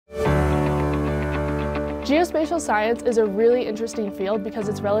Geospatial science is a really interesting field because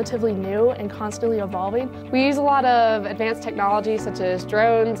it's relatively new and constantly evolving. We use a lot of advanced technology such as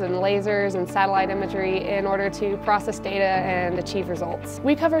drones and lasers and satellite imagery in order to process data and achieve results.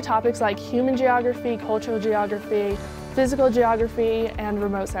 We cover topics like human geography, cultural geography, physical geography, and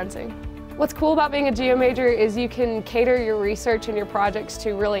remote sensing. What's cool about being a geo major is you can cater your research and your projects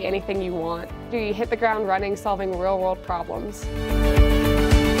to really anything you want. You hit the ground running solving real-world problems.